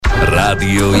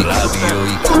Radio I.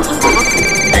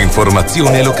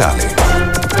 Informazione locale.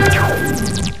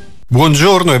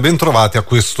 Buongiorno e bentrovati a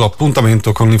questo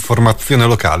appuntamento con l'informazione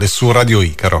locale su Radio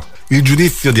Icaro. Il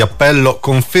giudizio di appello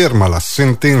conferma la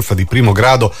sentenza di primo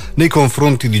grado nei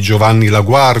confronti di Giovanni La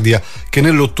Guardia, che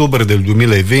nell'ottobre del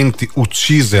 2020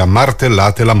 uccise a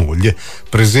martellate la moglie,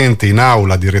 presente in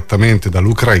aula direttamente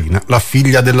dall'Ucraina la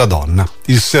figlia della donna.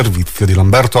 Il servizio di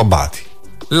Lamberto Abbati.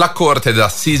 La Corte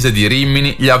d'Assise di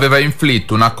Rimini gli aveva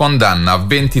inflitto una condanna a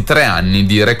 23 anni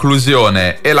di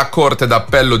reclusione e la Corte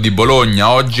d'Appello di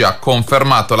Bologna oggi ha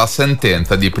confermato la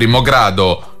sentenza di primo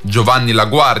grado. Giovanni La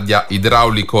Guardia,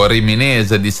 idraulico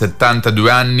riminese di 72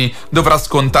 anni, dovrà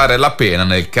scontare la pena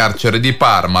nel carcere di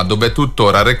Parma, dove è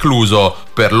tuttora recluso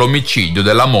per l'omicidio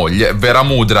della moglie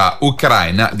Veramudra,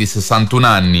 ucraina di 61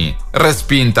 anni.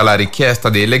 Respinta la richiesta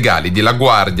dei legali di La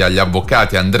Guardia, gli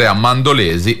avvocati Andrea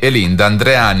Mandolesi e Linda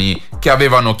Andreani, che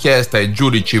avevano chiesto ai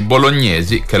giudici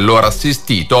bolognesi che il loro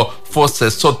assistito fosse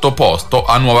sottoposto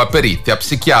a nuova perizia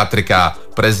psichiatrica.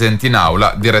 Presente in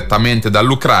aula direttamente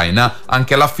dall'Ucraina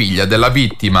anche la figlia della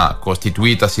vittima,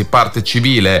 costituitasi parte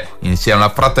civile insieme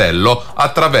al fratello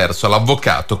attraverso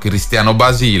l'avvocato Cristiano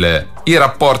Basile. I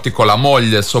rapporti con la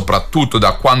moglie, soprattutto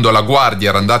da quando La Guardia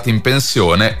era andata in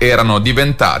pensione, erano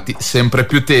diventati sempre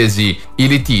più tesi. I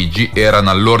litigi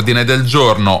erano all'ordine del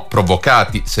giorno,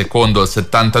 provocati, secondo il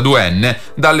 72enne,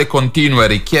 dalle continue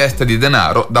richieste di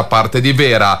denaro da parte di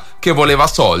Vera, che voleva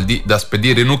soldi da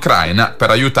spedire in Ucraina per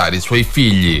aiutare i suoi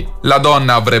figli. La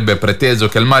donna avrebbe preteso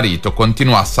che il marito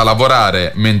continuasse a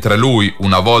lavorare, mentre lui,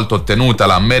 una volta ottenuta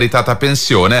la meritata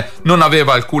pensione, non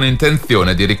aveva alcuna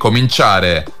intenzione di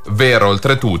ricominciare. Vera,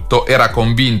 oltretutto, era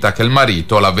convinta che il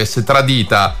marito l'avesse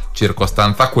tradita,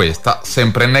 circostanza questa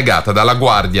sempre negata dalla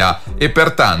Guardia, e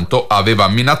pertanto aveva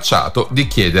minacciato di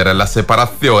chiedere la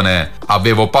separazione.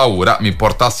 Avevo paura mi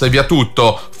portasse via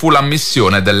tutto, fu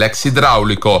l'ammissione dell'ex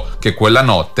idraulico, che quella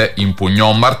notte impugnò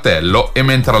un martello e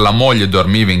mentre la moglie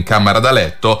dormiva in camera da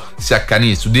letto si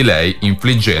accanì su di lei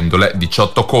infliggendole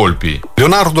 18 colpi.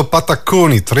 Leonardo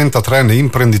Patacconi, 33enne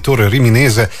imprenditore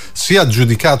riminese, si è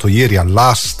aggiudicato ieri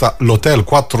all'asta l'hotel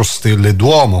 4 stelle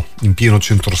Duomo in pieno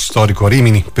centro storico a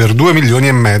Rimini per 2,5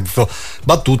 milioni,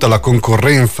 battuta la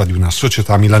concorrenza di una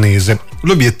società milanese.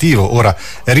 L'obiettivo ora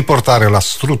è riportare la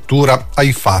struttura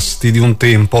ai fasti di un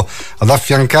tempo. Ad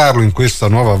affiancarlo in questa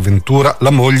nuova avventura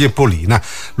la moglie Polina.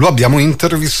 Lo abbiamo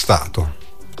intervistato.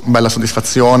 Bella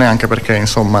soddisfazione, anche perché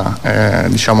insomma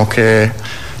diciamo che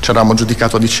ci eravamo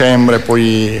giudicato a dicembre,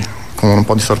 poi con un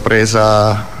po' di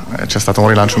sorpresa c'è stato un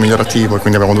rilancio migliorativo e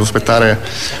quindi abbiamo dovuto aspettare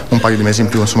un paio di mesi in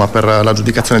più insomma per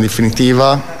l'aggiudicazione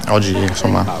definitiva. Oggi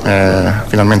insomma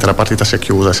finalmente la partita si è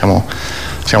chiusa e siamo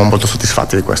molto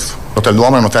soddisfatti di questo. L'Hotel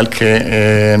Duomo è un hotel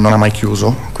che non ha mai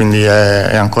chiuso, quindi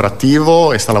è ancora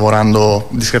attivo e sta lavorando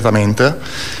discretamente.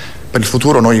 Per il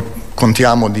futuro noi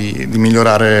contiamo di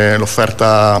migliorare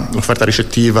l'offerta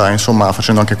ricettiva, insomma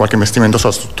facendo anche qualche investimento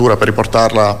sulla struttura per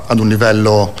riportarla ad un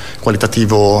livello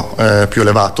qualitativo più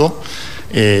elevato.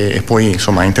 E poi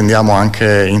insomma intendiamo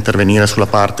anche intervenire sulla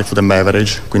parte food and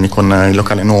beverage, quindi con il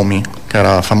locale Nomi, che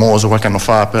era famoso qualche anno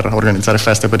fa per organizzare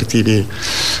feste e aperitivi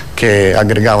che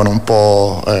aggregavano un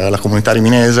po' la comunità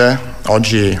riminese.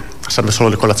 Oggi serve solo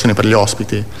le colazioni per gli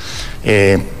ospiti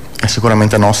e è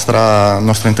sicuramente nostra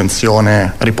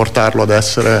intenzione riportarlo ad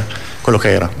essere quello che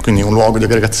era, quindi un luogo di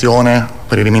aggregazione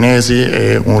per i riminesi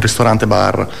e un ristorante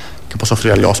bar che possa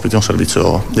offrire agli ospiti un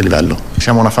servizio di livello.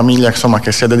 Siamo una famiglia insomma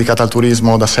che si è dedicata al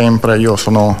turismo da sempre. Io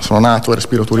sono nato e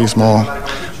respiro turismo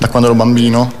da quando ero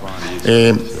bambino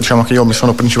e diciamo che io mi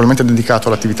sono principalmente dedicato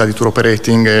all'attività di tour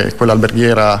operating e quella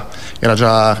alberghiera era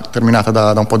già terminata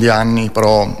da un po' di anni,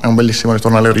 però è un bellissimo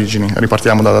ritorno alle origini,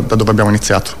 ripartiamo da dove abbiamo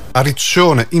iniziato. A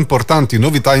Riccione importanti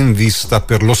novità in vista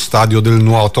per lo stadio del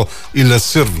nuoto, il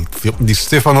servizio di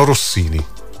Stefano Rossini.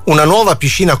 Una nuova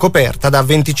piscina coperta da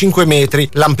 25 metri,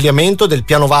 l'ampliamento del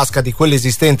piano vasca di quello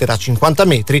esistente da 50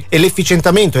 metri e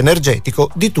l'efficientamento energetico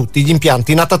di tutti gli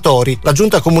impianti natatori. La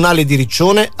Giunta Comunale di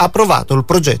Riccione ha approvato il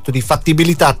progetto di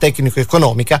fattibilità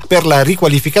tecnico-economica per la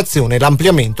riqualificazione e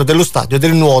l'ampliamento dello stadio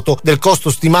del nuoto, del costo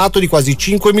stimato di quasi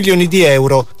 5 milioni di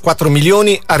euro. 4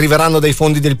 milioni arriveranno dai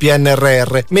fondi del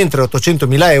PNRR, mentre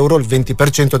 800.000 euro, il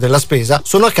 20% della spesa,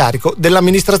 sono a carico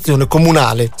dell'amministrazione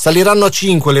comunale. Saliranno a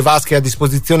 5 le vasche a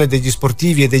disposizione selezione degli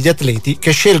sportivi e degli atleti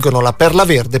che scelgono la perla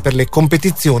verde per le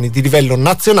competizioni di livello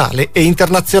nazionale e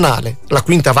internazionale. La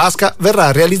quinta vasca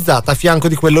verrà realizzata a fianco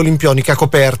di quella olimpionica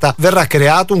coperta. Verrà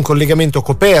creato un collegamento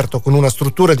coperto con una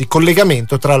struttura di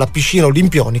collegamento tra la piscina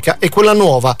olimpionica e quella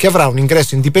nuova, che avrà un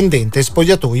ingresso indipendente e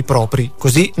spogliatoi propri.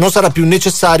 Così non sarà più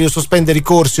necessario sospendere i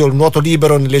corsi o il nuoto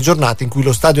libero nelle giornate in cui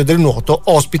lo stadio del nuoto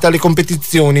ospita le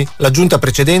competizioni. La giunta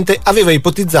precedente aveva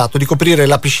ipotizzato di coprire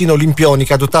la piscina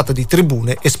olimpionica dotata di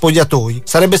tribune e spogliatoi.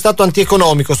 Sarebbe stato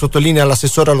antieconomico, sottolinea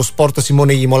l'assessore allo sport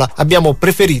Simone Imola. Abbiamo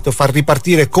preferito far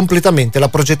ripartire completamente la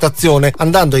progettazione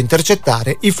andando a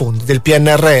intercettare i fondi del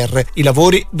PNRR. I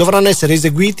lavori dovranno essere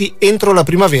eseguiti entro la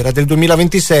primavera del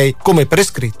 2026, come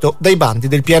prescritto dai bandi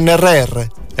del PNRR.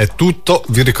 È tutto,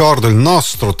 vi ricordo il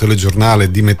nostro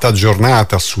telegiornale di metà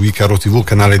giornata su Icaro TV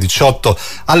canale 18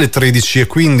 alle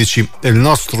 13:15 e il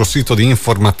nostro sito di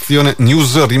informazione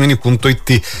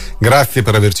newsrimini.it. Grazie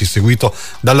per averci seguito,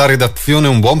 dalla redazione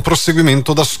un buon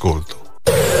proseguimento d'ascolto.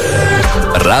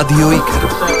 Radio Icaro,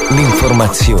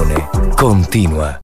 l'informazione continua.